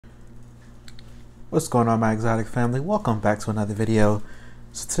What's going on, my exotic family? Welcome back to another video.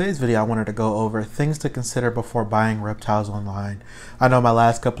 So today's video I wanted to go over things to consider before buying reptiles online. I know my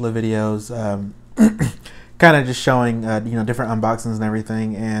last couple of videos kind of just showing different unboxings and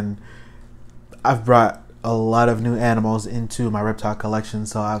everything, and I've brought a lot of new animals into my reptile collection,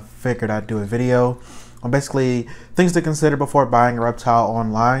 so I figured I'd do a video on basically things to consider before buying a reptile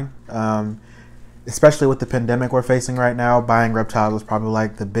online. Especially with the pandemic we're facing right now, buying reptiles is probably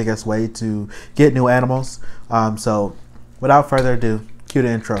like the biggest way to get new animals. So without further ado, cue the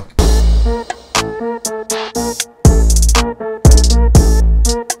intro.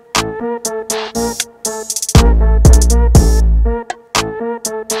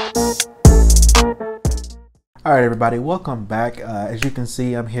 All right, everybody, welcome back. As you can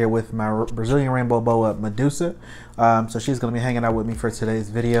see, I'm here with my Brazilian rainbow boa Medusa. So she's going to be hanging out with me for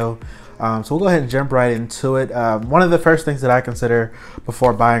today's video. So we'll go ahead and jump right into it. One of the first things that I consider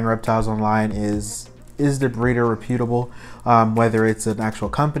before buying reptiles online is the breeder reputable? Whether it's an actual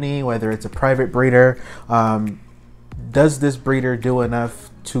company, whether it's a private breeder, does this breeder do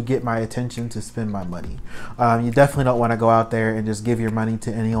enough to get my attention to spend my money? You definitely don't want to go out there and just give your money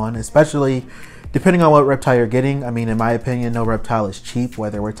to anyone, especially depending on what reptile you're getting. I mean, in my opinion, no reptile is cheap,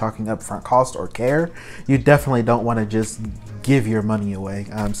 whether we're talking upfront cost or care. You definitely don't want to just give your money away.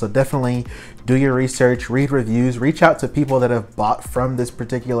 So definitely do your research, read reviews, reach out to people that have bought from this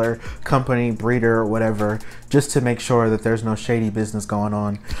particular company, breeder, or whatever, just to make sure that there's no shady business going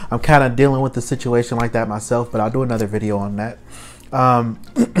on. I'm kind of dealing with the situation like that myself, but I'll do another video on that.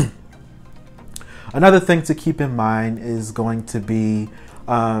 Another thing to keep in mind is going to be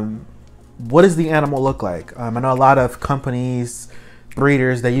what does the animal look like? I know a lot of companies,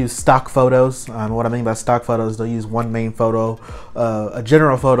 breeders, they use stock photos. What I mean by stock photos, they'll use one main photo, a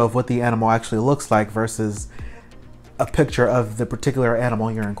general photo of what the animal actually looks like versus a picture of the particular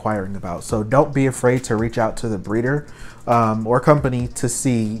animal you're inquiring about. So don't be afraid to reach out to the breeder or company to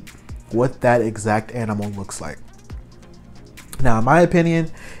see what that exact animal looks like. Now, in my opinion,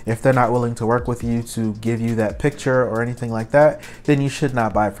 if they're not willing to work with you to give you that picture or anything like that, then you should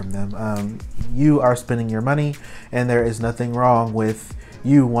not buy from them. You are spending your money, and there is nothing wrong with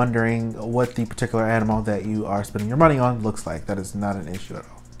you wondering what the particular animal that you are spending your money on looks like. That is not an issue at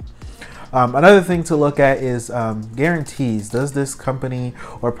all. Another thing to look at is guarantees. Does this company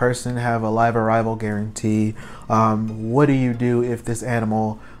or person have a live arrival guarantee? What do you do if this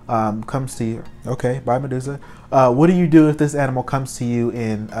animal comes to you? Okay, bye Medusa. What do you do if this animal comes to you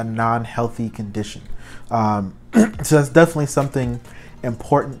in a non-healthy condition? So that's definitely something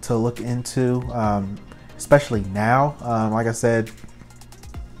important to look into, especially now. Like I said,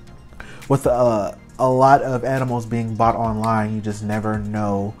 with a lot of animals being bought online, you just never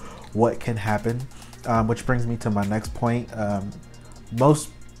know what can happen. Which brings me to my next point. Most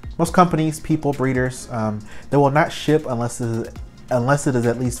companies, people, breeders, they will not ship unless it is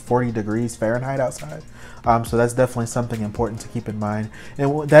at least 40 degrees Fahrenheit outside. So that's definitely something important to keep in mind.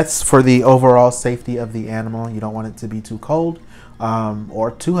 And that's for the overall safety of the animal. You don't want it to be too cold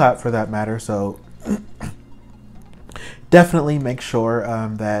or too hot for that matter. So definitely make sure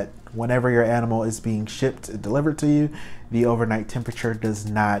that whenever your animal is being shipped and delivered to you, the overnight temperature does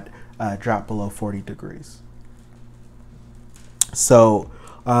not drop below 40 degrees. So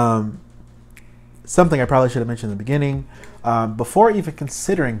something I probably should have mentioned in the beginning, before even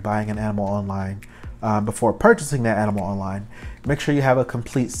considering buying an animal online, before purchasing that animal online, make sure you have a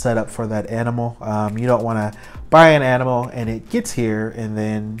complete setup for that animal. You don't want to buy an animal and it gets here and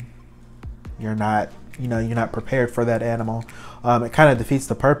then you're not prepared for that animal. It kind of defeats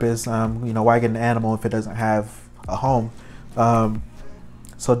the purpose. Why get an animal if it doesn't have a home?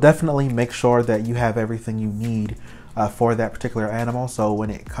 So definitely make sure that you have everything you need for that particular animal. So when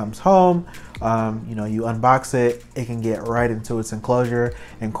it comes home, you unbox it, it can get right into its enclosure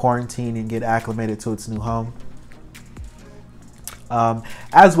and quarantine and get acclimated to its new home.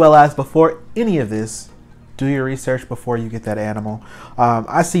 As well as before any of this, do your research before you get that animal.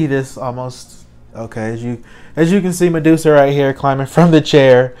 I see this almost, okay, as you can see Medusa right here climbing from the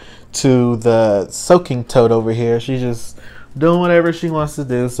chair to the soaking toad over here. She's just doing whatever she wants to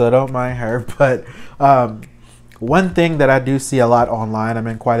do, so don't mind her. But one thing that I do see a lot online, I'm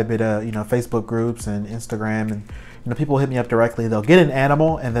in quite a bit of Facebook groups and Instagram, and people hit me up directly. They'll get an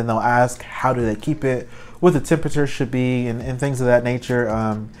animal and then they'll ask how do they keep it, what the temperature should be, and things of that nature.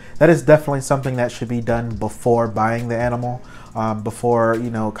 That is definitely something that should be done before buying the animal, before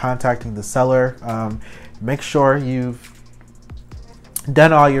contacting the seller. Make sure you've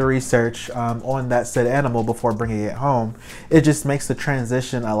done all your research on that said animal before bringing it home. It just makes the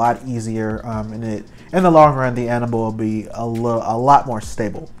transition a lot easier, and in the long run the animal will be a lot more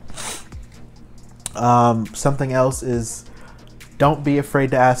stable. Something else is, don't be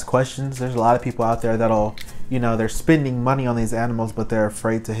afraid to ask questions. There's a lot of people out there that'll, they're spending money on these animals, but they're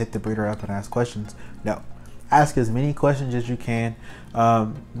afraid to hit the breeder up and ask questions. No, ask as many questions as you can.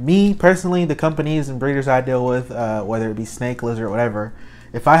 Me personally, the companies and breeders I deal with, whether it be snake, lizard, whatever,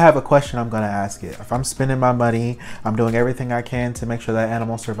 if I have a question, I'm going to ask it. If I'm spending my money, I'm doing everything I can to make sure that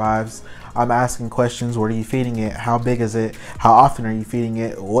animal survives. I'm asking questions. What are you feeding it? How big is it? How often are you feeding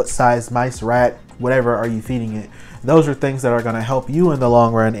it? What size mice, rat, whatever are you feeding it? Those are things that are going to help you in the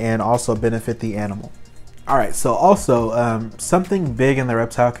long run and also benefit the animal. All right, so also something big in the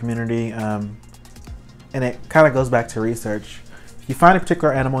reptile community, and it kind of goes back to research. If you find a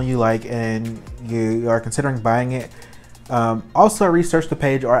particular animal you like and you are considering buying it, also research the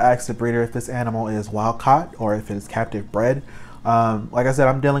page or ask the breeder if this animal is wild caught or if it is captive bred. Like I said,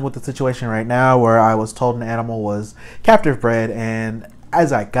 I'm dealing with the situation right now where I was told an animal was captive bred, and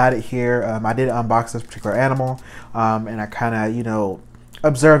as I got it here, I did unbox this particular animal, and I kind of,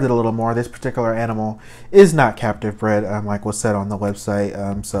 observed it a little more. This particular animal is not captive bred, like was said on the website.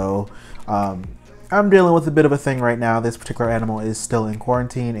 I'm dealing with a bit of a thing right now. This particular animal is still in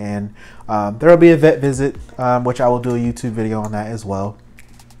quarantine, and there will be a vet visit, which I will do a YouTube video on that as well.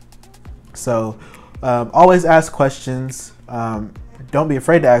 So always ask questions. Don't be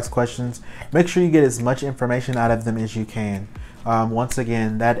afraid to ask questions. Make sure you get as much information out of them as you can. Once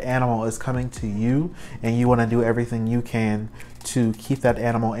again, that animal is coming to you, and you want to do everything you can to keep that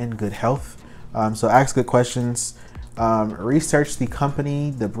animal in good health. So ask good questions. Research the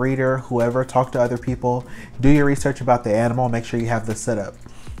company, the breeder, whoever, talk to other people, do your research about the animal, make sure you have the setup.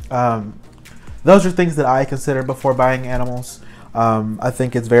 Those are things that I consider before buying animals. I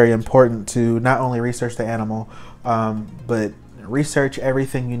think it's very important to not only research the animal, but research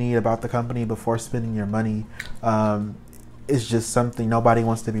everything you need about the company before spending your money. It's just something, nobody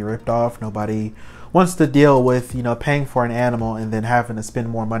wants to be ripped off. Nobody wants to deal with, paying for an animal and then having to spend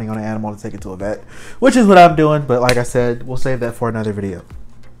more money on an animal to take it to a vet, which is what I'm doing. But like I said, we'll save that for another video.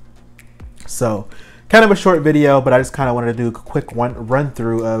 So kind of a short video, but I just kind of wanted to do a quick run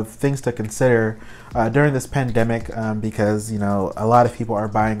through of things to consider during this pandemic, because, a lot of people are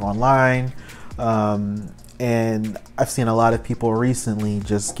buying online. And I've seen a lot of people recently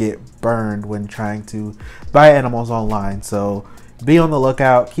just get burned when trying to buy animals online. So be on the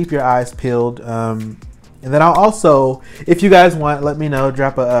lookout, keep your eyes peeled. And then I'll also, if you guys want, let me know,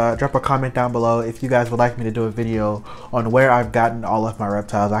 drop a comment down below if you guys would like me to do a video on where I've gotten all of my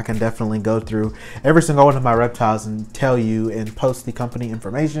reptiles. I can definitely go through every single one of my reptiles and tell you and post the company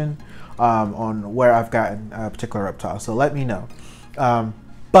information on where I've gotten a particular reptile. So let me know.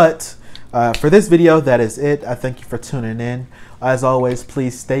 For this video, that is it. I thank you for tuning in. As always,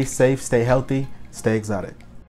 please stay safe, stay healthy, stay exotic.